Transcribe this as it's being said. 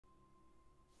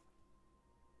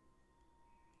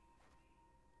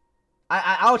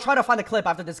I'll try to find a clip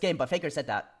after this game, but Faker said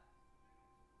that.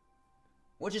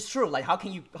 Which is true. Like, how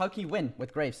can you win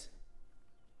with Graves?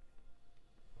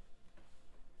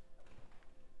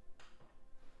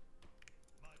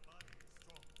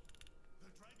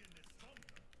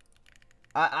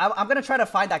 I'm gonna try to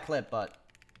find that clip, but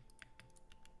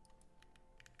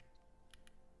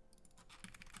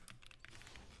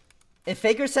if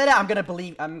Faker said it, I'm gonna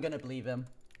believe him.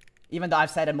 Even though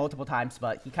I've said it multiple times,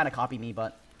 but he kind of copied me,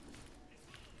 but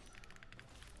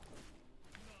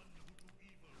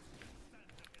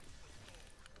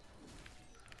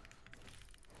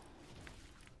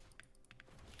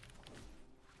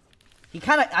he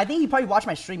kind of, I think he probably watched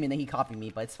my stream and then he copied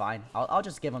me, but it's fine. I'll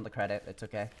just give him the credit. It's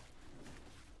okay.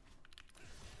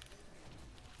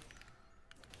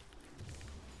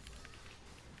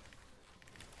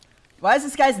 Why is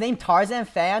this guy's name Tarzan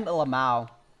Fan Lamau?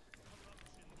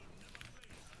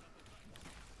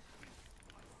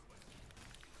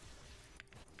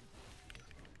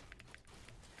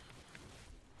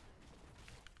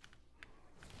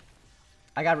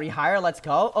 I got rehire. Let's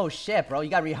go. Oh shit, bro.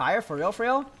 You got rehire for real, for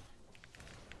real?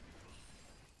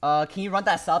 Can you run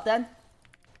that sub then?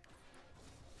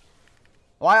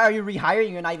 Why are you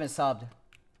rehiring? You're not even subbed.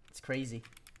 It's crazy.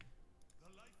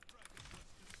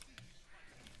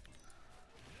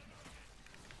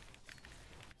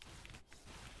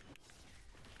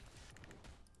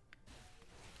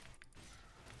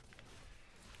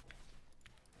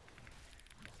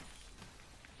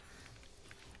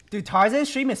 Dude, Tarzan's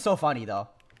stream is so funny though.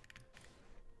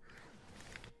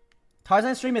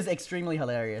 Tarzan's stream is extremely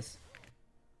hilarious.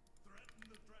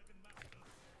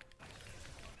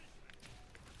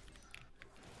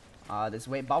 This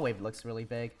bot wave looks really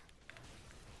big.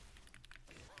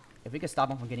 If we could stop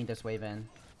him from getting this wave in.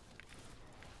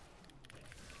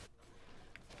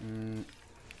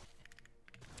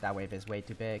 That wave is way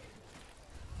too big.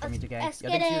 For me to get. Yo,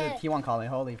 thanks to the T1 calling.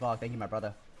 Holy fuck, thank you, my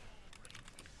brother.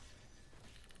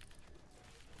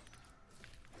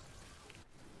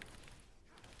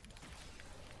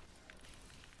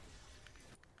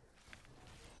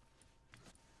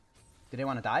 Do they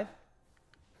want to dive?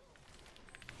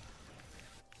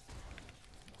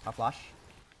 I'll flash.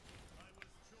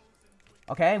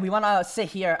 Okay, we want to sit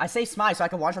here. I say smite so I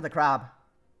can watch out the crab.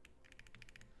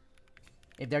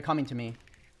 If they're coming to me.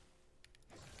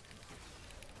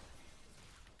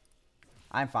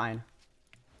 I'm fine.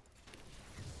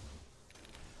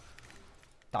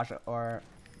 Dodge or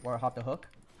hop the hook.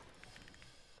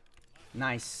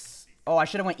 Nice. Oh, I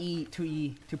should have went E,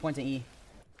 2 points in E.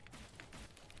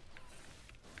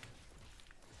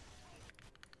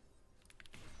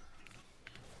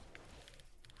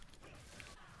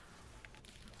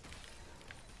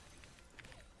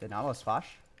 Did Nalo splash?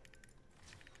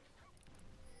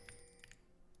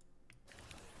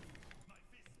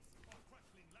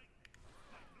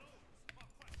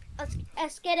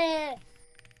 Let's get it.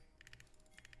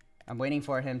 I'm waiting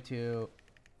for him to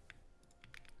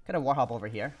get a warhop over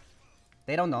here.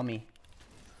 They don't know me.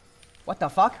 What the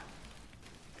fuck?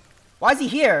 Why is he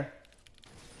here?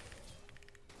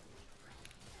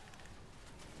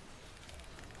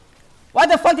 Why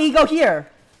the fuck did he go here?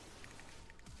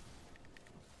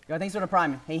 Yo, thanks for the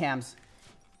prime. Hey, Hams.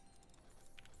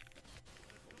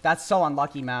 That's so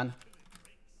unlucky, man.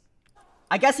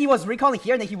 I guess he was recalling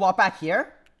here and then he walked back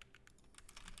here.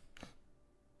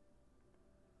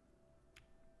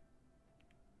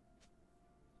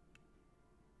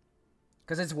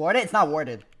 Because it's warded? It's not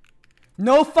warded.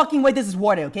 No fucking way this is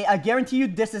warded, okay? I guarantee you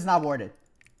this is not warded.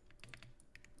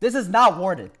 This is not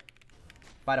warded.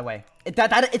 By the way.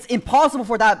 It's impossible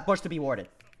for that bush to be warded.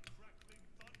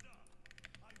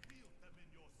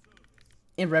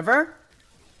 In river?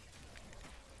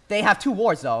 They have 2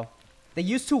 wards though. They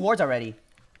used 2 wards already.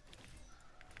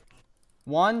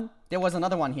 One, there was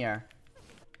another one here.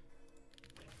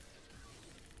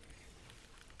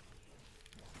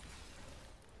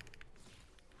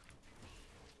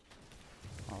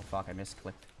 Oh fuck, I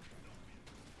misclicked.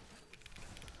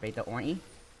 Bait the Orny.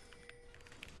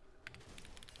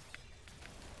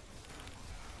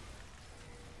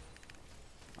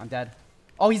 I'm dead.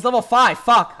 Oh, he's level 5.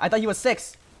 Fuck. I thought he was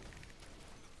 6.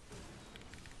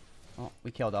 Oh, we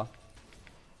killed though.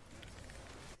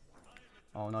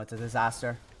 Oh no, it's a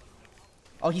disaster.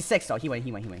 Oh, he's 6 though. He went.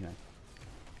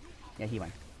 Yeah, he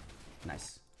went.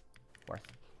 Nice. Worth.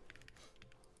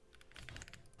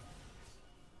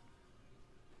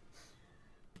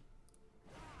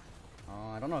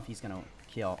 Oh, I don't know if he's gonna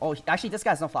kill. Oh, actually, this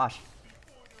guy's no flash.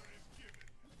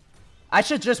 I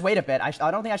should just wait a bit. I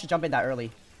don't think I should jump in that early.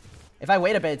 If I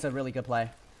wait a bit, it's a really good play.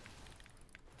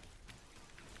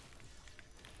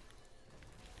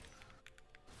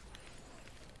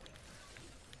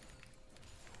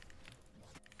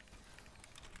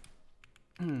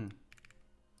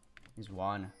 He's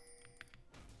 1.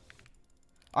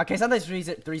 Okay, Sante's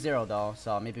 3-0 though,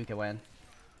 so maybe we can win.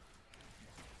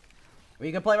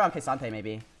 We can play around Keystone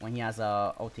maybe when he has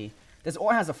a OT. This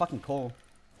Or has a fucking Coup.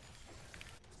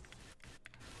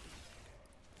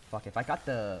 Fuck, if I got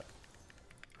the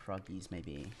Kruggies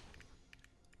maybe.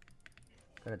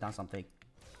 Could have done something.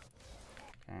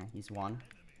 Okay, he's 1.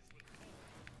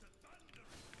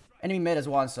 Enemy mid is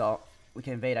 1, so we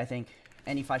can invade, I think.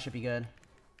 Any fight should be good.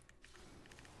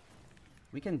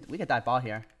 We can dive ball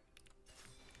here.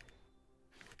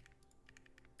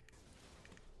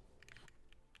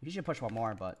 We should push one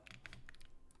more, but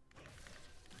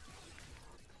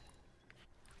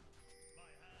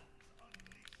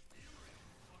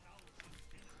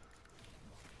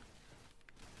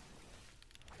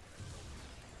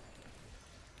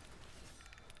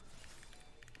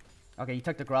okay, you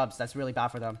took the grubs. That's really bad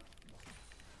for them.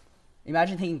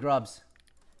 Imagine taking grubs.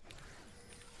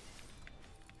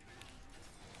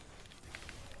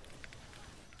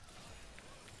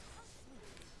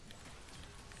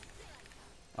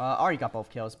 Already got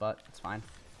both kills, but it's fine.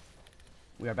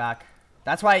 We are back.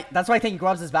 That's why taking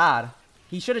grubs is bad.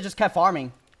 He should have just kept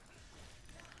farming.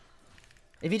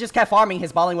 If he just kept farming,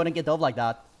 his balling wouldn't get dove like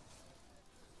that.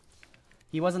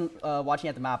 He wasn't watching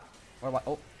at the map. Or what?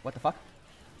 Oh, what the fuck?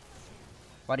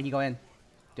 Why did he go in? Do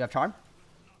you have charm?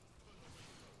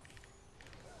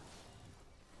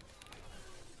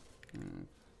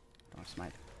 Don't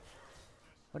smite.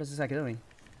 What is this guy doing?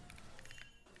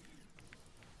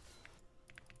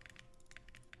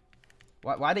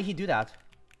 Why did he do that?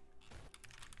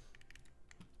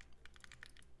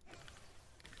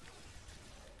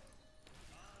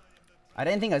 I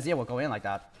didn't think Azir would go in like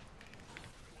that.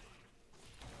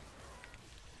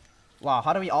 Wow,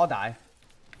 how do we all die?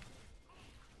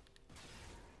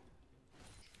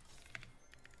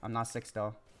 I'm not 6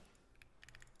 though.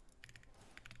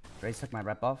 Grace took my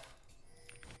rep buff.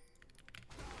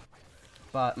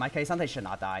 But my Keystone should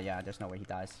not die. Yeah, there's no way he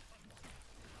dies.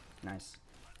 Nice.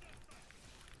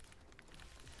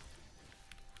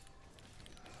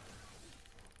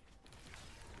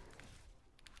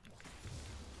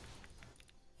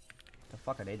 The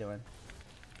fuck are they doing?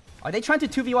 Are they trying to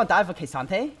 2v1 dive for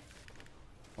Keystone?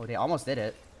 Oh, they almost did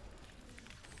it.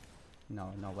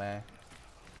 No, no way.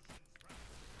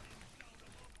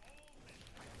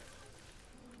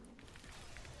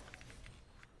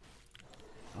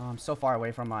 I'm so far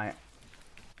away from my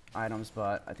items,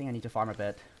 but I think I need to farm a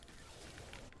bit.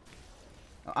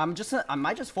 I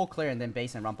might just full clear and then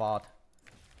base and run bot.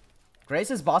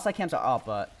 Grace's boss side camps are up,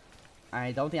 but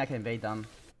I don't think I can invade them.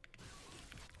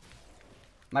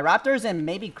 My Raptors and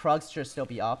maybe Krugs should still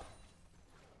be up.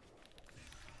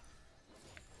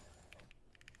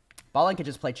 Ballin could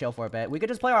just play chill for a bit. We could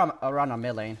just play around our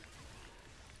mid lane.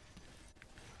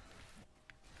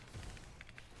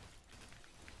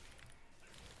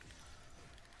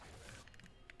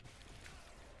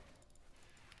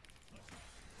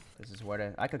 This is worth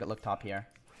it. I could look top here.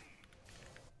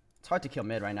 It's hard to kill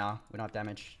mid right now. We don't have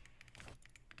damage.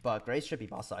 But Grace should be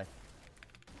boss side.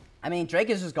 I mean, Drake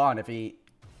is just gone if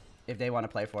they want to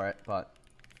play for it, but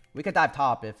we could dive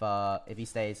top if he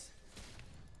stays.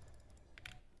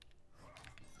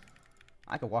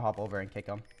 I could warhop over and kick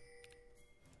him.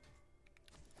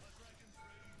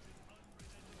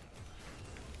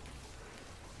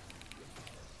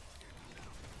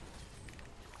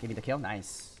 Give me the kill.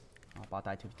 Nice. Oh, bot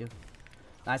died 2v2.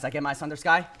 Nice. I get my Thunder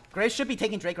Sky. Grace should be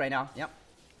taking Drake right now. Yep.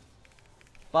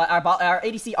 But our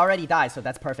ADC already died, so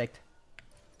that's perfect.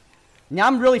 Now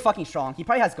I'm really fucking strong. He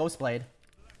probably has Ghost Blade.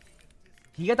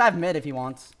 He can dive mid if he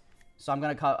wants. So I'm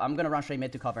gonna run straight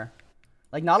mid to cover.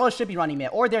 Like Nautilus should be running mid,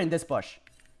 or they're in this bush.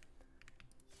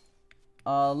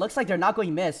 Looks like they're not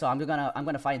going mid, so I'm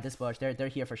gonna fight in this bush. They're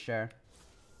here for sure.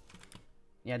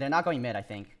 Yeah, they're not going mid, I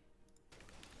think.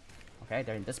 Okay,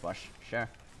 they're in this bush. Sure.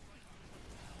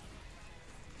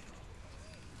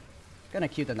 Gonna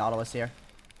cue the Nautilus here.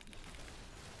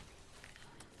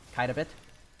 Kite a bit.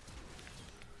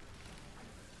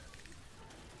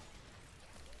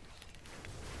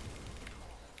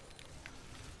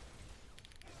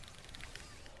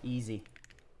 Easy.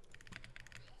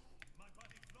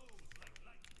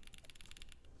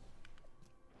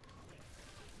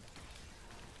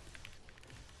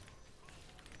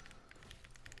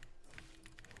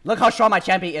 Look how strong my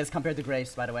champion is compared to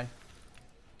Graves, by the way.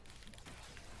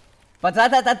 But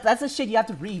that's the shit you have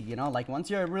to read, you know? Like,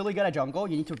 once you're really good at jungle,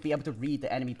 you need to be able to read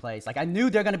the enemy plays. Like, I knew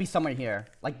they're gonna be somewhere here.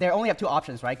 Like, they only have 2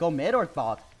 options, right? Go mid or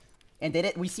bot. And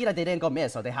we see that they didn't go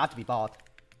mid, so they have to be bot.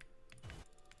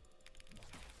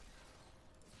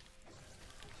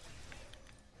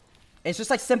 It's just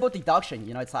like simple deduction,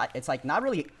 you know. It's like not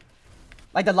really,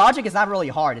 like the logic is not really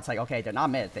hard. It's like, okay, they're not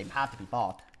mid, they have to be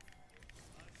bot.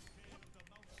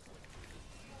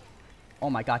 Oh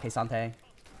my god, Keysante.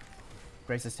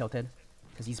 Graves is tilted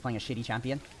because he's playing a shitty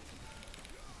champion.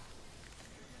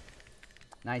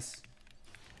 Nice.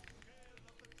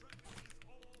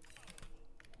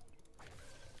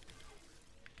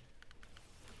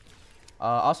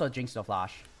 Also Jinx no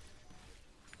flash.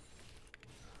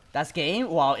 That's game?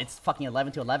 Wow, it's fucking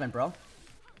 11 to 11, bro.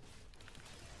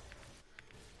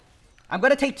 I'm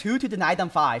gonna take 2 to deny them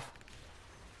 5.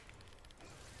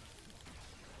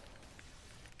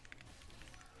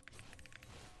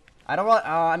 I don't really,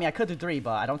 I mean, I could do 3,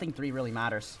 but I don't think 3 really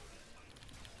matters.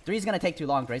 3 is gonna take too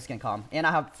long, Grace can come. And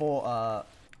I have full,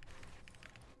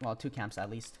 well, 2 camps at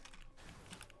least.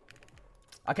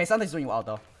 Okay, something's doing well,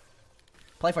 though.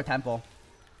 Play for Temple.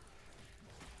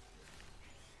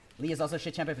 Lee is also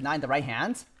shit champion for 9 in the right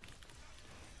hand.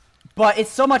 But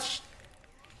it's so much...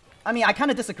 I mean, I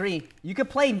kind of disagree. You could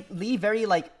play Lee very,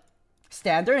 like,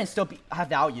 standard and still have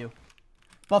value.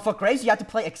 But for Graves, you have to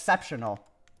play exceptional.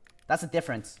 That's the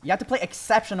difference. You have to play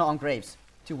exceptional on Graves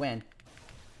to win.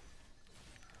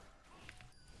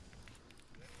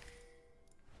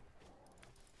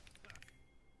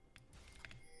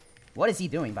 What is he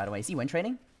doing, by the way? Is he win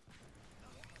trading?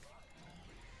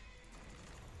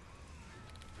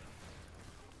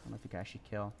 I don't know if he can actually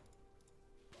kill.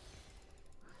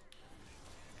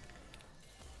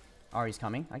 Ari's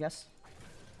coming, I guess.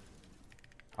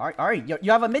 Ari,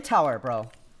 you have a mid tower, bro.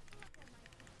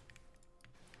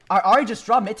 Ari just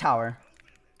dropped mid tower.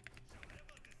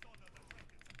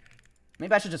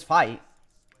 Maybe I should just fight.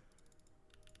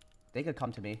 They could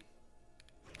come to me.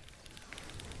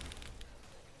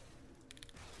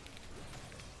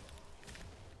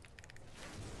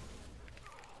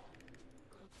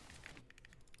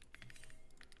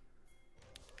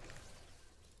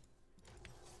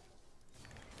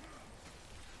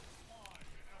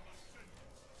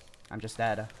 I'm just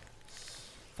dead.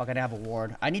 Fuck, I didn't have a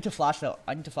ward. I need to flash the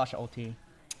OT.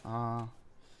 I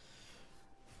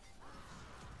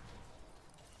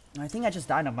think I just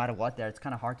die no matter what there. It's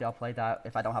kind of hard to outplay that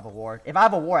if I don't have a ward. If I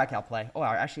have a ward, I can outplay. Oh,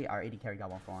 actually, our AD carry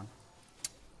got 1 for 1.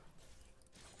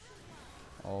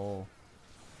 Oh.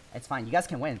 It's fine. You guys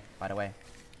can win, by the way.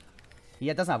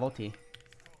 He doesn't have OT.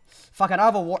 Fuck, I don't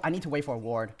have a ward. I need to wait for a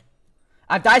ward.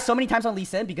 I've died so many times on Lee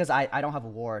Sin because I don't have a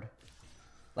ward.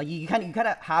 Like, you kind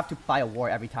of have to buy a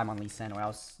ward every time on Lee Sin, or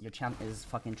else your champ is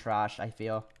fucking trash, I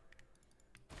feel.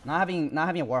 Not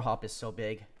having a war hop is so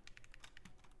big.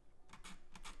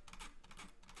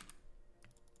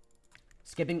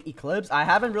 Skipping Eclipse? I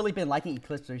haven't really been liking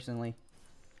Eclipse recently.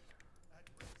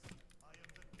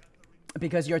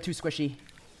 Because you're too squishy.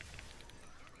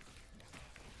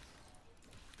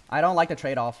 I don't like the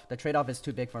trade-off. The trade-off is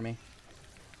too big for me.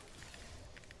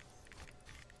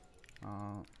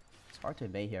 It's hard to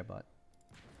evade here, but...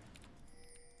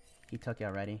 he took it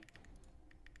already.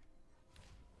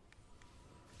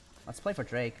 Let's play for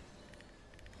Drake.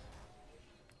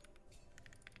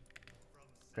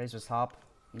 Graves was top.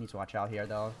 You need to watch out here,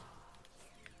 though.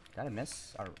 Did I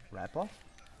miss our red buff?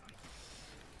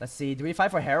 Let's see. Do we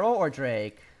fight for Herald or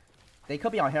Drake? They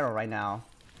could be on Herald right now.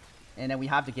 And then we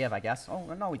have to give, I guess. Oh,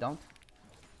 no, we don't.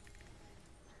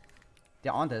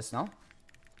 They're on this, no?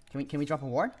 Can we drop a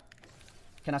ward?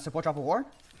 Can I support drop a ward?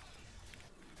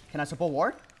 Can I support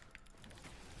ward?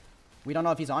 We don't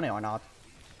know if he's on it or not.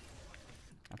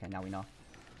 Okay, now we know.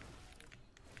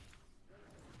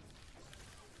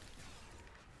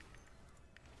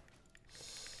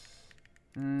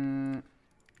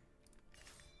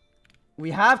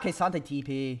 We have Keysante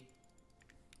TP.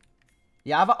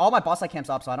 Yeah, I have all my boss side camps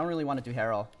up, so I don't really want to do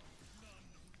Herald.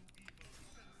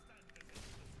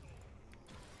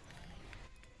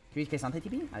 Can we use Keysante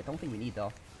TP? I don't think we need,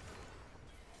 though.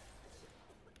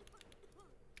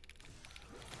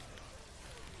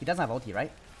 He doesn't have ulti,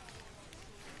 right?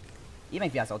 Even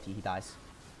if he has ulti, he dies.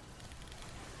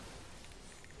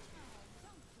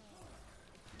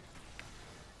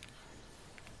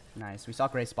 Nice. We saw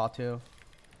great spot, too.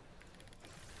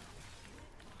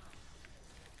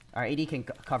 Our AD can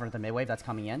cover the mid wave that's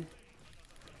coming in.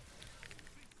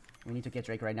 We need to get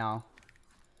Drake right now.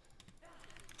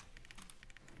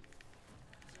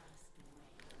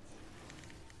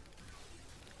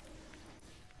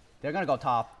 They're gonna go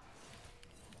top.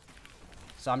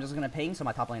 So I'm just gonna ping so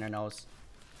my top laner knows.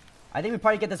 I think we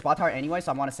probably get this bot tower anyway,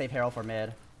 so I want to save Herald for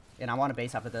mid. And I want to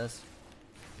base after this.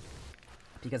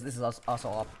 Because this is also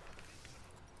up.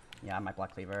 Yeah, my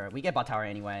Black Cleaver. We get bot tower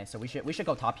anyway, so we should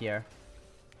go top here.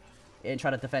 And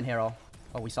try to defend Herald.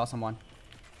 Oh, we saw someone.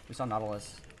 We saw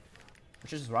Nautilus. We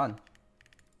should just run.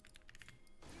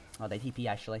 Oh, they TP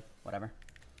actually. Whatever.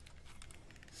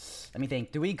 Let me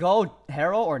think. Do we go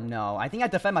Herald or no? I think I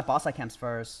defend my boss side camps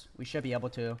first. We should be able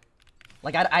to.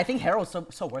 Like, I think Herald's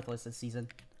so worthless this season.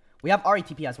 We have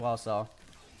RETP as well, so.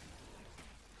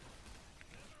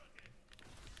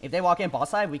 If they walk in boss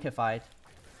side, we could fight.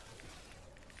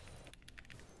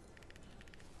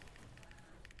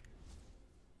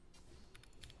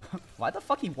 Why the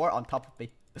fuck he ward on top of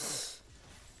me?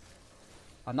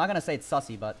 I'm not gonna say it's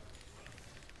sussy, but.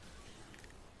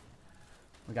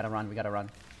 We gotta run, we gotta run.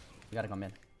 We gotta go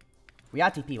mid. We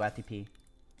have TP, we have TP.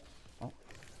 Oh.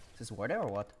 Is this ward there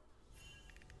or what?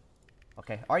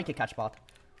 Okay, Ari can catch bot.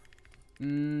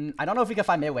 I don't know if we can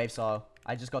fight mid wave, so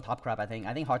I just go top crab, I think.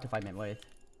 I think hard to fight mid wave.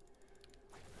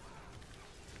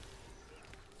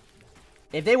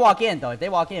 If they walk in, though, if they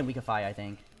walk in, we can fight, I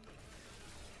think.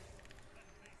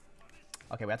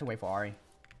 Okay, we have to wait for Ari.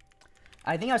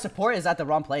 I think our support is at the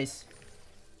wrong place.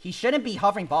 He shouldn't be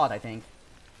hovering bot, I think.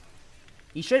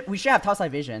 We should have top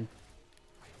side vision.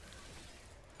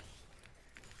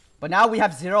 But now we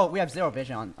have zero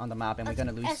vision on the map, and we're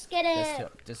gonna lose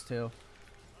this too.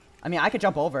 I mean, I could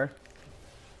jump over.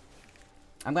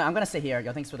 I'm gonna sit here.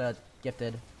 Yo, thanks for the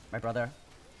gifted, my brother.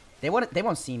 They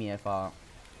won't see me if I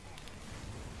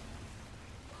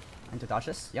need to dodge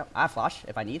this. Yep, I have flash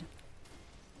if I need.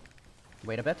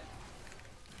 Wait a bit.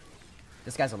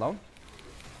 This guy's alone.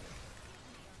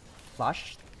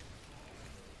 Flash.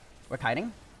 We're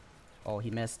kiting. Oh, he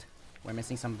missed. We're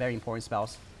missing some very important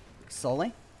spells.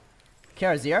 Slowly.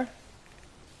 Karazir.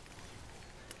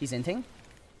 He's inting.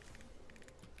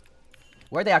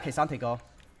 Where'd the Akesante go?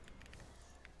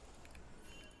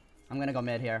 I'm gonna go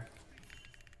mid here.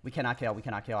 We cannot kill, we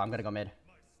cannot kill. I'm gonna go mid.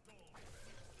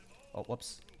 Oh,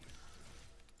 whoops.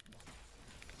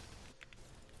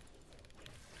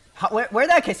 Where'd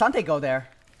that Kesante go there?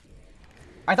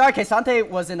 I thought Kesante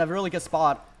was in a really good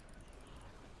spot.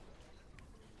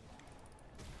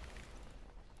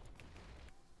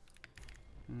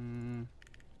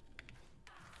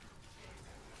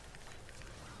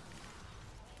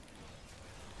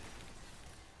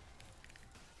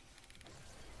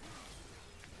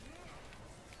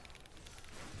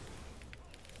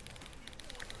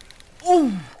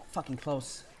 Ooh, fucking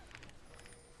close.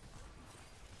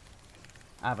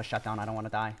 I have a shutdown. I don't want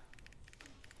to die.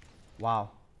 Wow.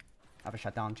 I have a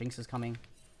shutdown. Jinx is coming.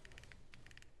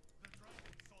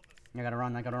 I gotta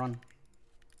run. I gotta run.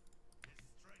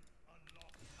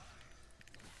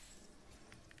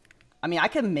 I mean, I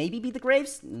could maybe beat the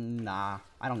Graves. Nah,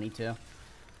 I don't need to.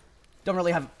 Don't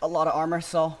really have a lot of armor,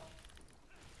 so.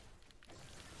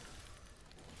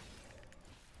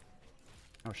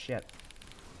 Oh, shit.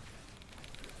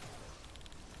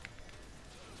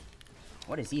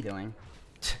 What is he doing?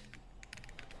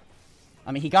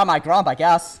 I mean, he got my grump, I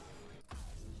guess.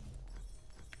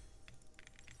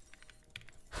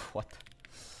 What?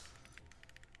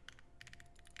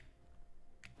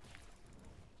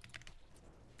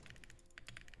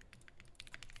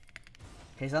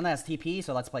 Okay, Zana has TP,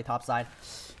 so let's play top side.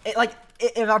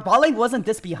 If our bot lane wasn't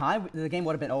this behind, the game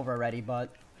would have been over already,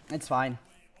 but it's fine.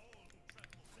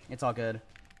 It's all good.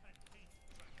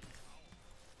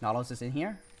 Nautilus is in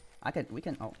here. We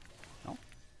can, oh, no.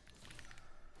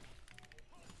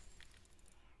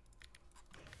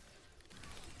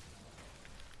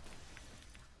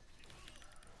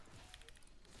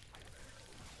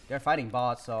 They're fighting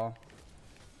bots, so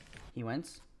he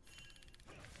wins.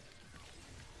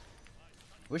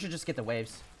 We should just get the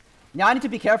waves. Now I need to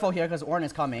be careful here because Ornn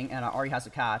is coming and Ari has to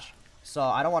catch. So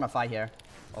I don't want to fight here.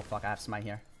 Oh fuck, I have smite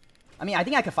here. I mean, I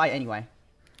think I could fight anyway.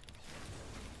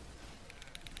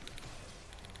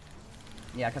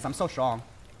 Yeah, because I'm so strong.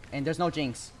 And there's no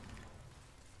Jinx.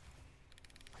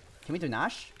 Can we do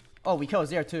Nash? Oh, we kill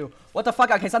Zero too. What the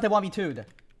fuck? Okay, Sante 1v2'd.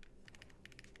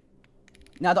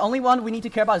 Now, the only one we need to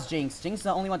care about is Jinx. Jinx is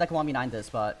the only one that can 1v9 this,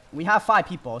 but we have 5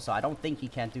 people, so I don't think he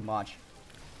can do much.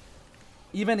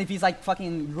 Even if he's like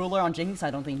fucking ruler on Jinx, I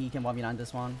don't think he can 1v9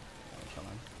 this one.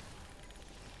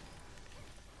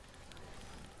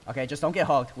 Okay, just don't get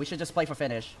hooked. We should just play for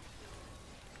finish.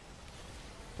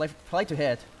 Play to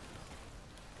hit.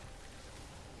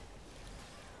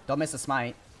 Don't miss the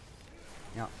smite.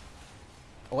 Yeah.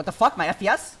 Oh, what the fuck? My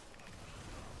FPS?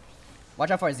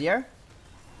 Watch out for Azir.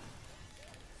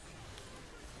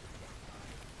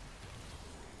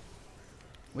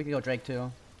 We could go Drake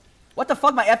too. What the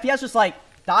fuck? My FPS just like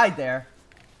died there.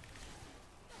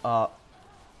 What?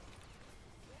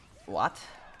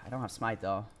 I don't have smite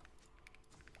though.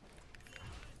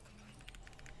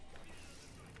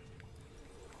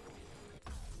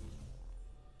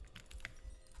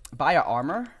 Buy our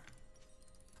armor?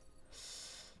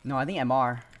 No, I think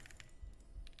MR.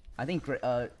 I think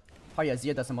probably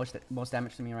Azir does the most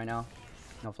damage to me right now.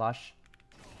 No flash.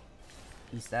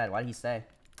 He's dead. Why did he stay?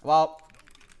 Well,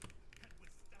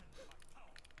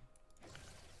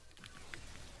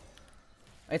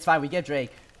 it's fine. We get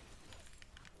Drake.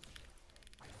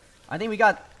 I think we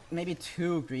got maybe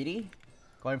too greedy,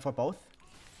 going for both.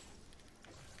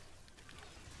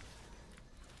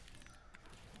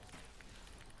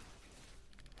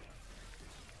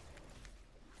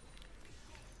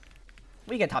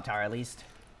 We get top tower at least.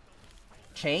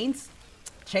 Chains?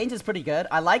 Chains is pretty good.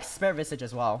 I like Spare Visage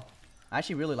as well. I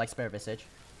actually really like Spare Visage.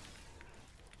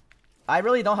 I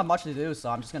really don't have much to do, so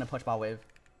I'm just gonna push ball wave.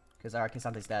 Because our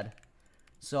Kisante's dead.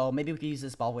 So maybe we can use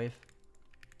this ball wave.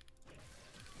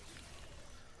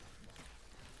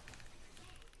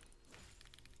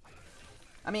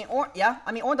 I mean,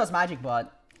 Ornn does magic,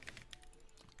 but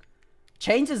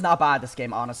Chains is not bad this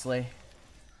game, honestly.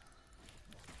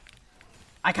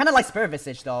 I kind of like Spirit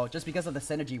Visage though, just because of the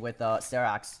synergy with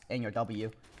Sterax and your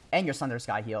W and your Thunder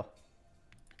Sky heal.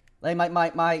 Like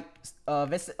my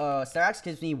Sterax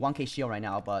gives me 1k shield right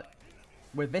now, but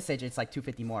with Visage it's like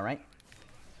 250 more, right?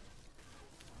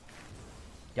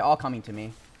 They're all coming to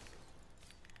me.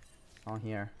 All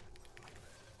here.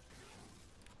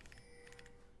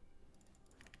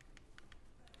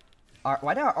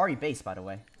 Why did our Ahri base, by the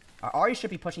way? Our Ahri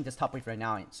should be pushing this top wave right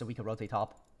now, so we can rotate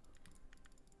top.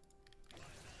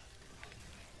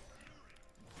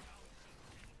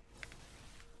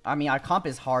 I mean, our comp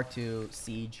is hard to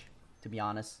siege, to be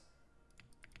honest.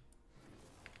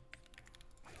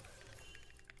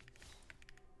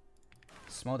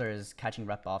 Smolder is catching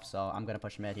rep off, so I'm gonna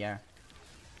push mid here.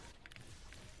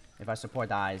 If our support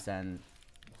dies, then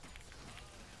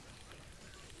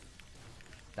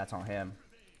that's on him.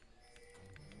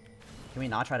 Can we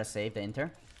not try to save the Inter?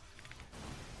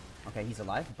 Okay, he's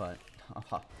alive, but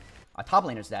our top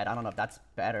laner's dead. I don't know if that's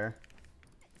better.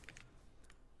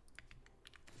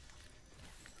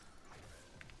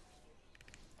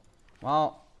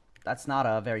 Well, that's not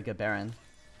a very good Baron.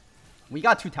 We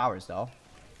got 2 towers, though.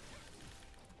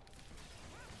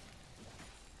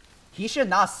 He should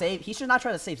not try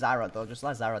to save Zyra, though. Just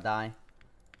let Zyra die.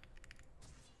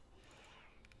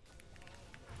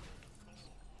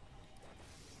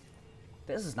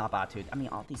 This is not bad, too. I mean,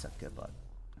 all these are good, but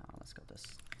let's go this.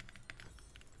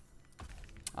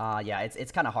 Yeah,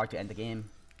 it's kind of hard to end the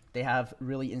game. They have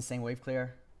really insane wave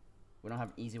clear. We don't have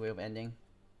an easy way of ending.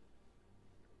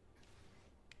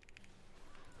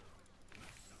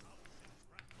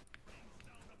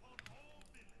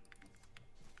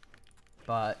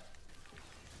 But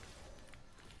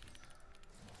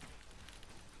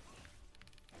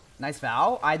nice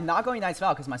Val. I'm not going nice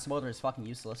Val because my Smolder is fucking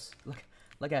useless.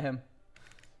 Look at him.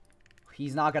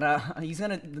 He's not gonna.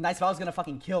 The nice Val is gonna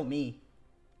fucking kill me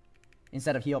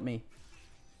instead of heal me.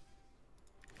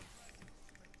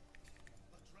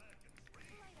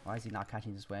 Why is he not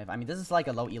catching this wave? I mean, this is like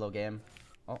a low elo game.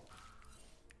 Oh,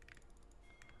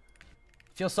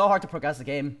 feels so hard to progress the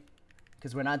game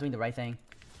because we're not doing the right thing.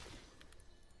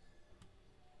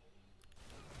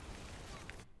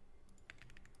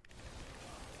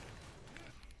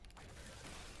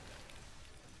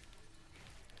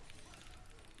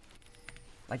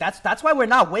 Like that's why we're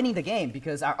not winning the game,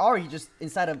 because our Ahri just,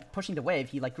 instead of pushing the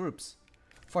wave, he like groups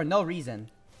for no reason.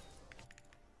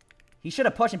 He should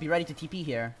have pushed and be ready to TP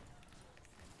here.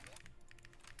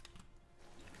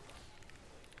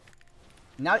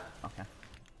 Now, okay.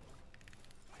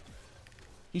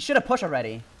 He should have pushed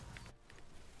already.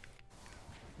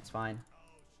 It's fine.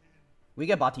 We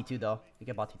get bot T2 though. We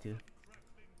get bot T2.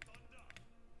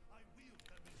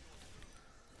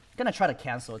 Gonna try to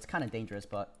cancel. It's kind of dangerous,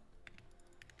 but.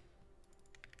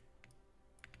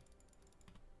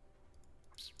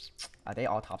 Are they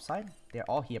all topside? They're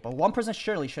all here, but one person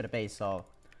surely should have base, so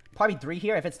probably 3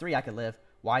 here. If it's 3, I could live.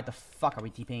 Why the fuck are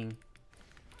we TPing?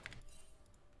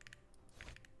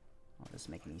 Oh, this is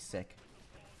making me sick.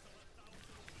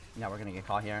 Now we're gonna get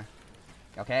caught here.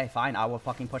 Okay, fine. I will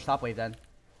fucking push top wave then.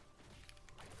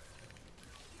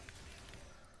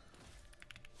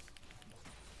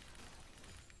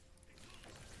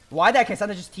 Why did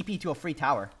Keystone just TP to a free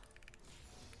tower?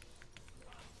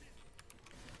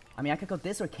 I mean, I could go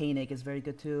this, or Koenig is very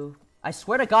good too. I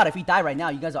swear to God, if we die right now,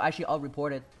 you guys will actually all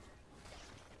report it.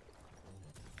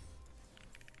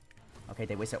 Okay,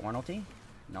 they wasted Ornn ulti?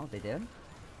 No, they did.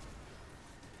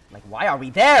 Like, why are we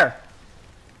there?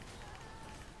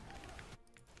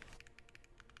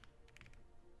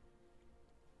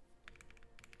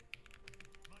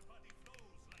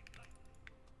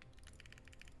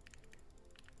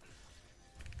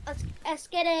 Let's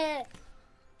get it.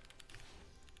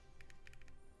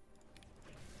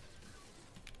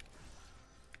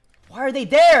 Why are they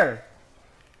there?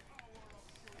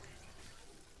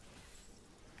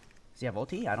 Does he have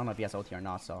OT? I don't know if he has OT or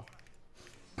not, so.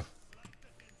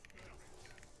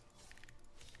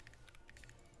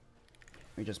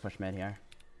 We just push mid here.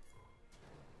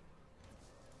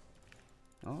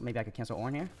 Oh, maybe I could cancel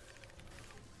Ornn here.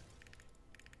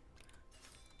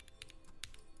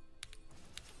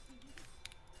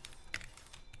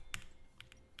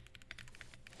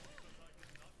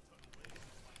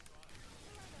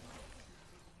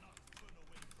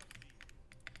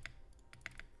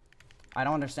 I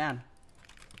don't understand.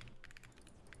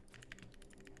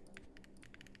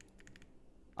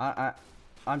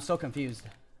 I'm so confused.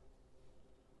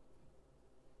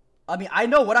 I mean, I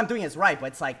know what I'm doing is right, but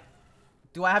it's like,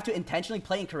 do I have to intentionally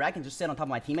play incorrect and just sit on top of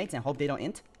my teammates and hope they don't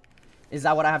int? Is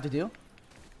that what I have to do?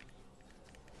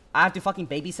 I have to fucking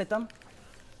babysit them?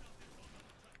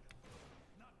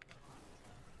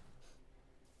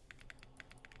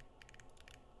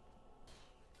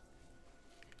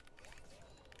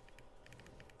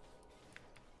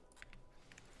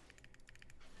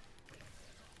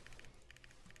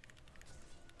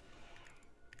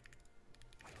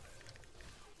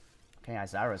 Okay,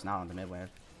 Azara's not on the mid wave.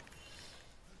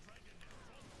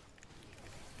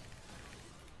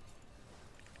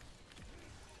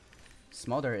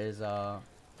 Smolder is, let's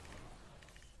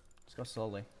go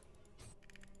slowly.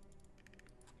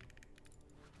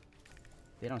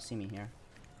 They don't see me here.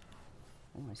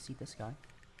 Oh, I see this guy.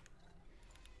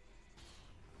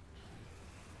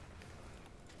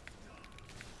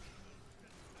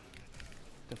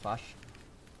 Good flash.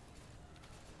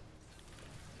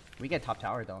 We get top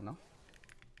tower though, no?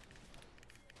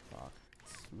 Fuck.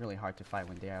 It's really hard to fight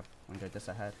when they're this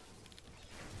ahead.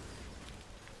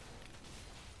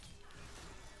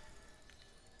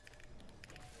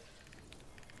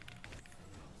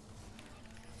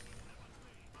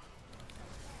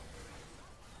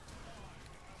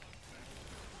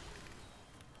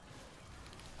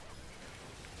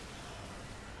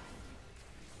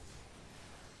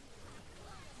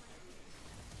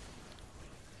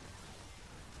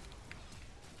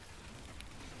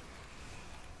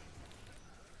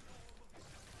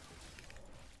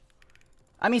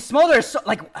 I mean, Smolder is so,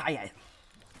 like,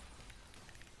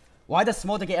 why does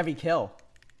Smolder get every kill?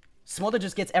 Smolder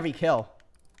just gets every kill.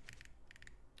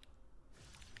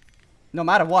 No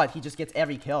matter what, he just gets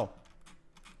every kill.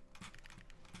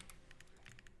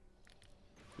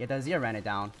 Yeah, the Azir ran it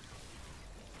down.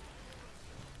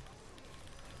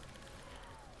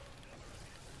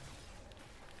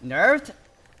 Nerfed?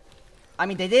 I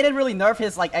mean, they didn't really nerf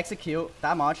his, like, execute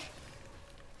that much.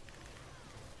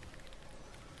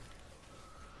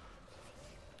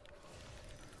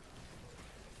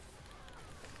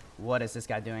 What is this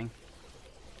guy doing?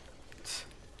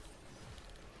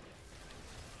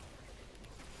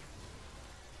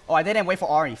 Oh, I didn't wait for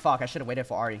Ahri. Fuck, I should have waited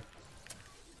for Ahri.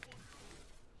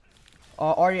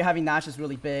 Oh, Ahri having Nash is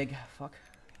really big. Fuck.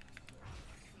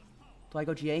 Do I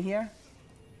go GA here?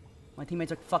 My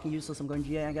teammates are fucking useless. I'm going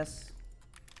GA, I guess.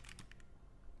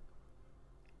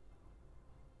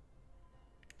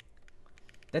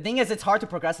 The thing is, it's hard to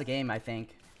progress the game, I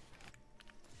think.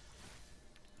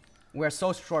 We're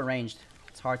so short ranged.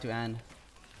 It's hard to end.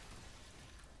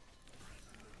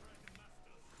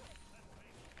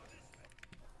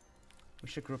 We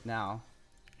should group now.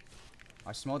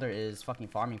 Our Smolder is fucking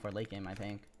farming for late game, I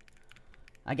think.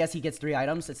 I guess he gets 3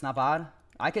 items. It's not bad.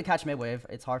 I could catch mid wave.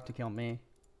 It's hard to kill me.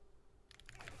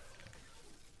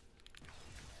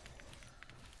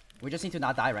 We just need to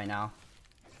not die right now.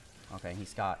 Okay,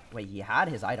 he's got... Wait, he had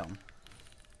his item.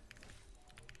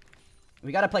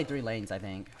 We gotta play 3 lanes, I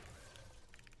think.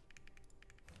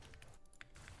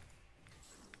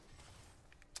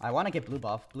 I want to get blue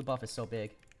buff. Blue buff is so big.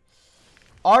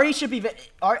 Ahri should be...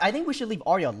 I think we should leave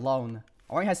Ahri alone.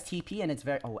 Ahri has TP and it's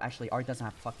very... Oh, actually, Ahri doesn't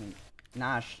have fucking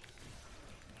Nash.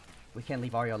 We can't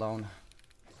leave Ahri alone.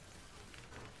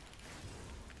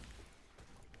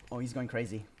 Oh, he's going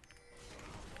crazy.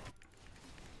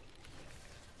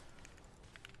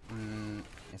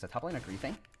 Is the top lane a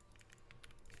griefing?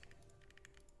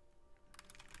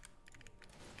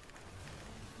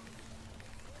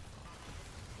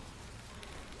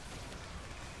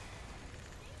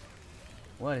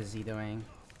 What is he doing?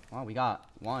 Well, we got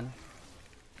 1.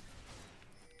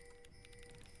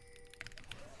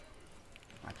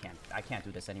 I can't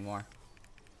do this anymore.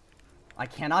 I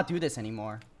cannot do this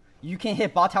anymore. You can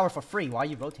hit bot tower for free. Why are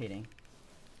you rotating?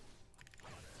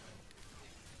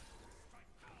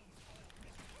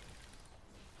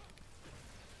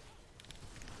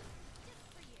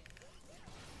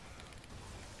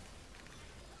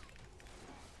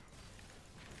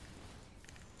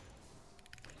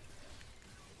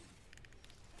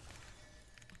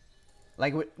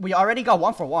 Like, we already got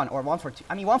 1 for 1, or 1 for 2.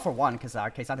 I mean, 1 for 1, because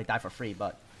our Keystone died for free,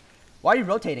 but... Why are you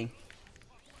rotating?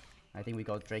 I think we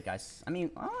go Drake, guys. I mean,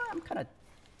 I'm kind of...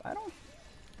 I don't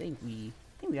think we...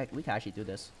 we can actually do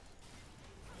this.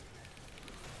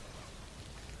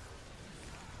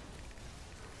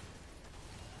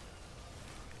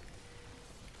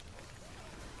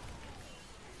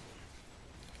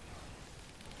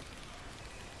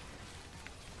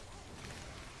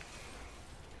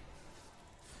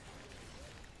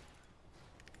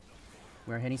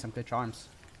 We're hitting some good charms.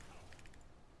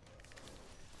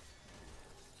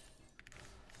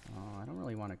 Oh, I don't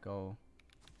really want to go.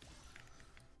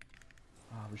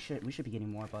 Oh, we should be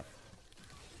getting more, but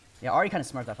yeah, Ari kind of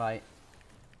smart that fight.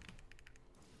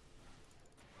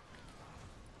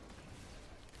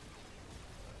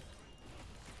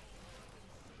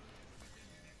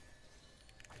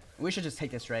 We should just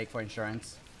take this Drake for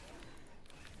insurance,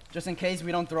 just in case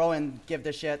we don't throw and give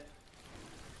this shit.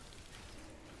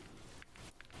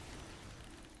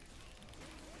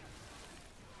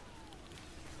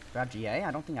 Grab GA?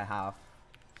 I don't think I have.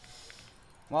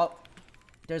 Well,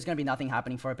 there's gonna be nothing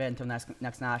happening for a bit until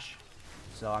next Nash.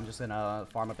 So I'm just gonna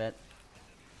farm a bit.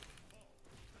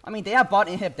 I mean, they have bot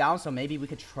inhib down, so maybe we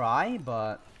could try,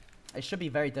 but it should be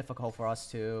very difficult for us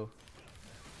to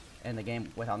end the game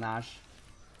without Nash.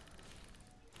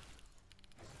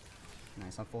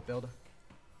 Nice on full build.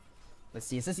 Let's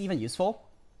see, is this even useful?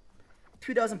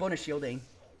 2000 bonus shielding.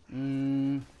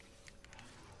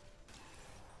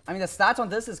 I mean, the stats on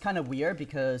this is kind of weird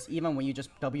because even when you just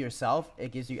W yourself,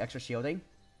 it gives you extra shielding,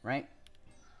 right?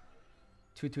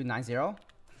 2290.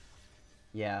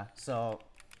 Yeah, so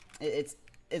it's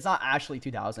not actually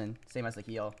 2000, same as the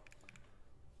heal.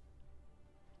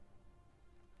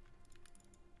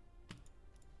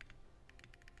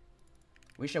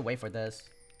 We should wait for this.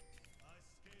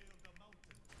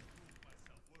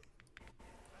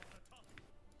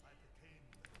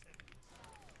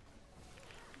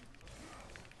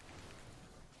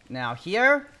 Now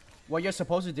here, what you're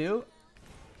supposed to do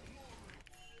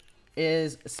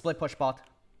is split push bot.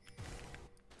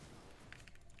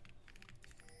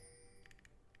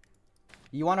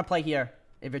 You want to play here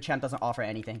if your champ doesn't offer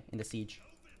anything in the siege.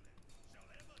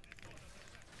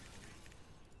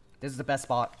 This is the best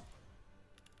spot.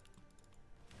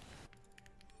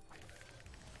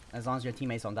 As long as your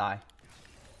teammates don't die.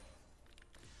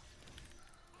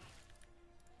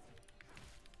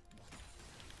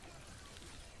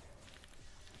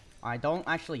 I don't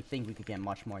actually think we could get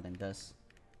much more than this.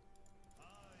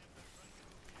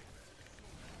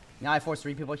 Now I forced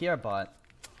 3 people here, but...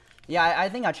 yeah, I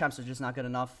think our champs are just not good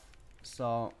enough.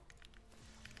 So...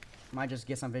 might just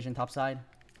get some vision topside.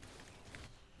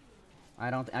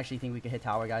 I don't actually think we could hit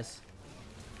tower, guys.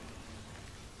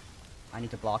 I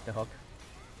need to block the hook.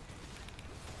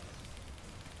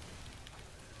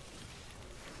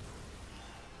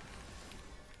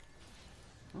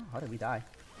 Oh, how did we die?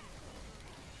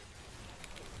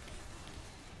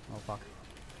 Oh, fuck.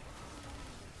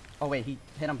 Oh, wait, he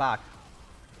hit him back.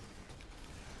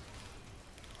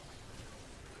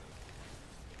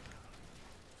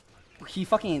 He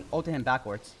fucking ulted him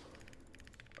backwards.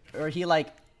 Or he,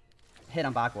 like, hit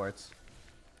him backwards.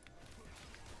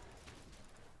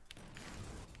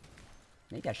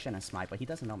 Maybe I shouldn't smite, but he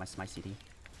doesn't know my smite CD.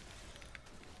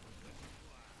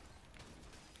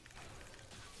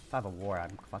 If I have a war,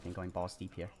 I'm fucking going balls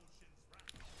deep here.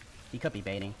 He could be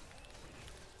baiting.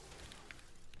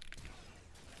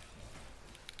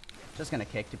 Just gonna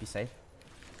kick to be safe.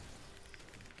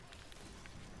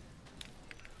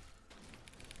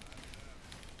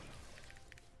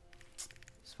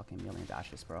 It's fucking million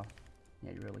dashes, bro.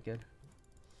 Yeah, you're really good.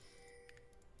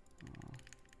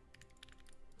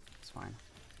 It's fine.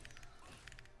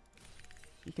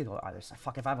 You could go either side.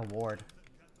 Fuck, if I have a ward.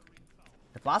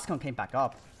 The blast cone came back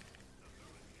up.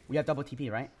 We have double TP,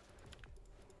 right?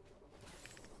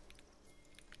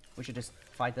 We should just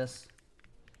fight this.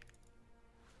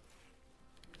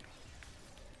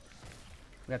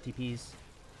 We have TPs.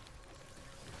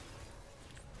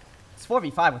 It's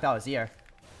 4v5 without a Zir.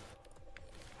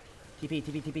 TP,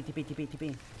 TP, TP, TP, TP,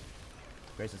 TP.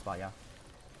 Graves the spot, yeah.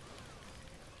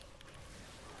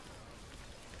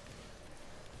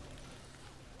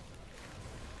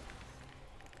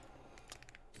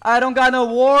 I don't got no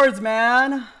wards,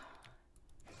 man.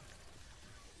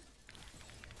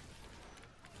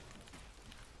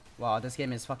 Wow, this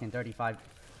game is fucking 35.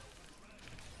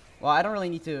 Well, I don't really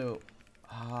need to...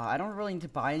 I don't really need to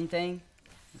buy anything.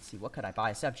 Let's see, what could I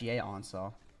buy? I still have GA on,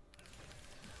 so...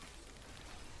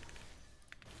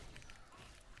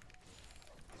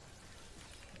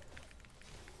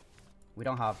 we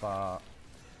don't have,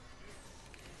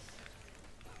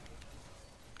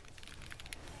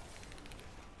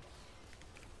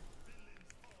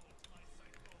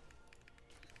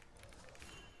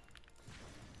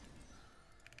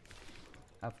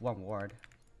 I have one ward.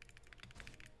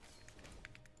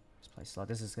 Let's play slow.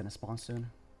 This is gonna spawn soon.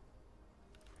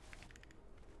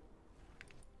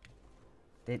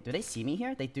 Do they see me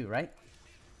here? They do, right?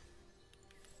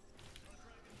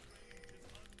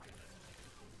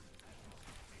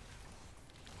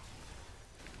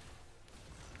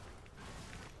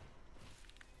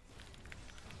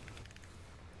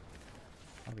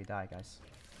 How do we die, guys?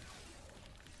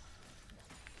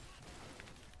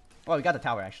 Oh, we got the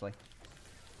tower, actually.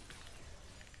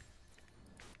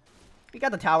 We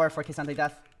got the tower for Keystone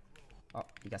Death. Oh,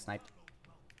 he got sniped.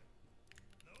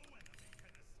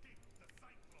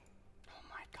 Oh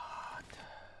my god.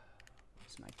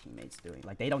 What's my teammates doing?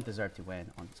 Like, they don't deserve to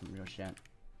win on some real shit.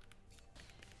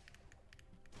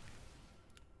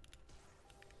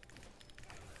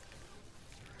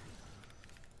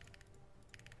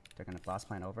 They're gonna blast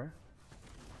plan over.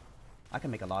 I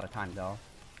can make a lot of time, though.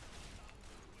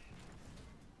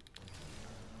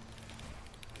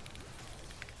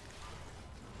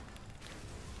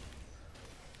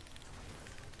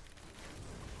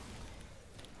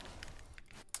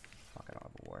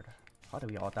 How do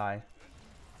we all die?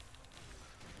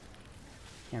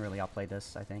 Can't really outplay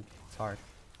this, I think. It's hard.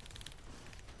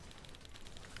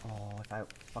 Oh, if I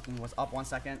fucking was up 1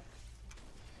 second.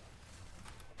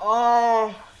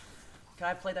 Oh! Can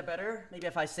I play that better? Maybe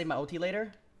if I save my OT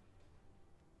later?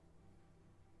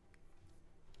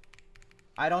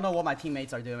 I don't know what my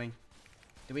teammates are doing.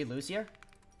 Do we lose here?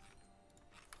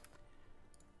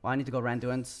 Well, I need to go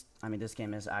Randuin's. I mean, this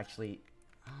game is actually...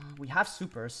 we have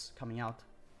supers coming out.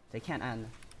 They can't end.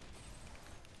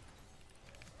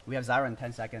 We have Zyra in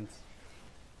 10 seconds.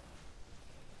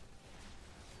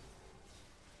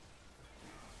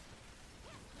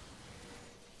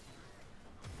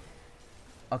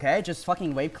 Okay, just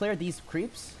fucking wave clear these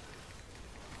creeps.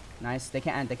 Nice. They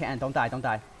can't end. They can't end. Don't die. Don't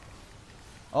die.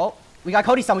 Oh, we got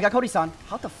Cody-san. We got Cody-san.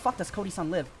 How the fuck does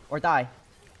Cody-san live or die?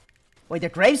 Wait, they're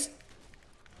Graves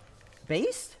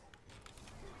based?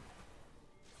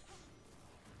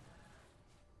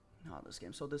 Oh, this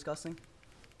game's so disgusting.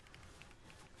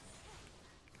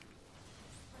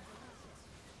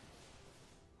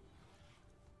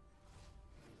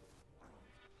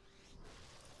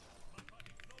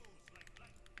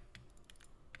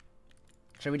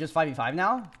 Should we just 5v5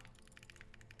 now?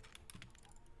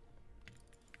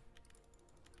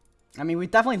 I mean, we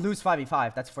definitely lose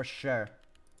 5v5, that's for sure.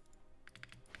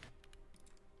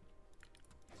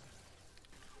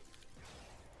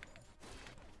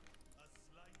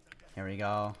 Here we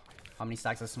go. How many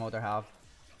stacks does Smolder have?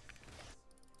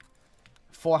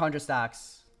 400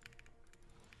 stacks.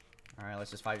 Alright, let's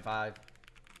just 5v5.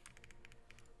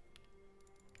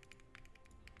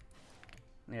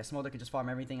 Yeah, Smolder could just farm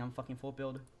everything on fucking full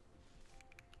build.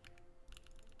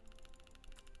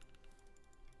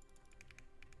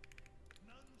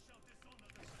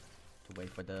 To wait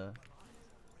for the...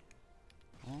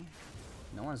 Oh,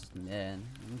 no one's mid.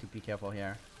 We need to be careful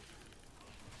here.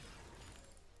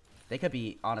 They could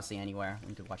be, honestly, anywhere. We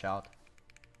need to watch out.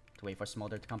 To wait for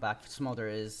Smolder to come back. Smolder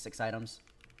is 6 items.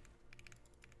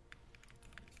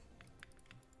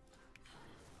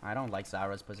 I don't like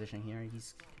Zyra's position here.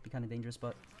 He's could be kind of dangerous,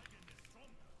 but...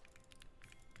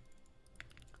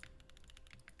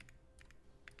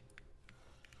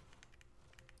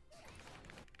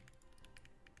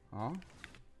 Oh?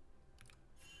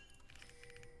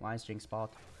 Why is Jinx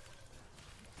bot?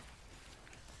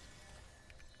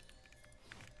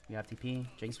 You have TP.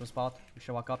 Jinx was bot. We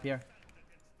should walk up here.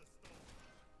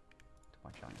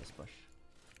 Watch out on this bush.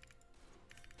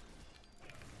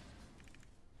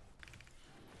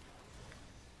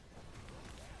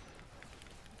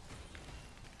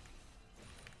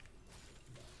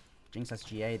 Jinx has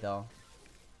GA though.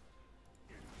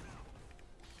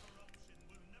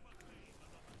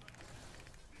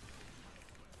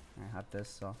 I have this,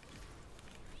 so.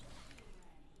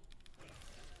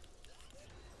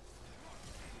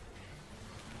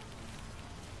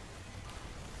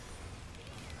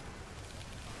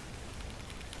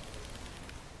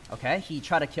 Okay, he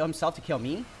tried to kill himself to kill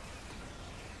me.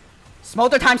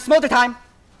 Smolder time! Smolder time!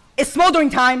 It's smoldering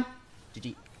time!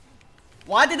 GG.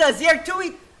 Why did the Azir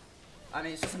 2 I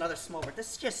mean, it's just another smolder.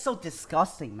 This is just so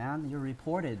disgusting, man. You're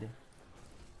reported.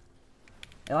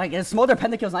 Like, a smolder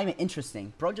pentakill's not even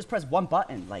interesting. Bro, just press one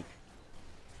button. Like,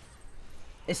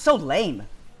 it's so lame.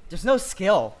 There's no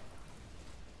skill.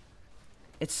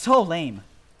 It's so lame.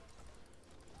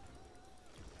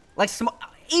 Like,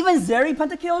 even Zeri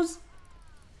pentakills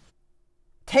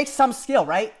take some skill,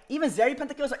 right? Even Zeri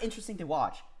pentakills are interesting to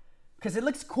watch. Because it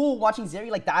looks cool watching Zeri,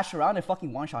 like, dash around and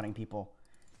fucking one-shotting people.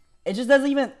 It just doesn't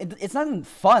even... It's not even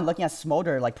fun looking at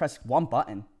Smolder, like, press one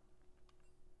button.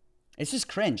 It's just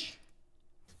cringe.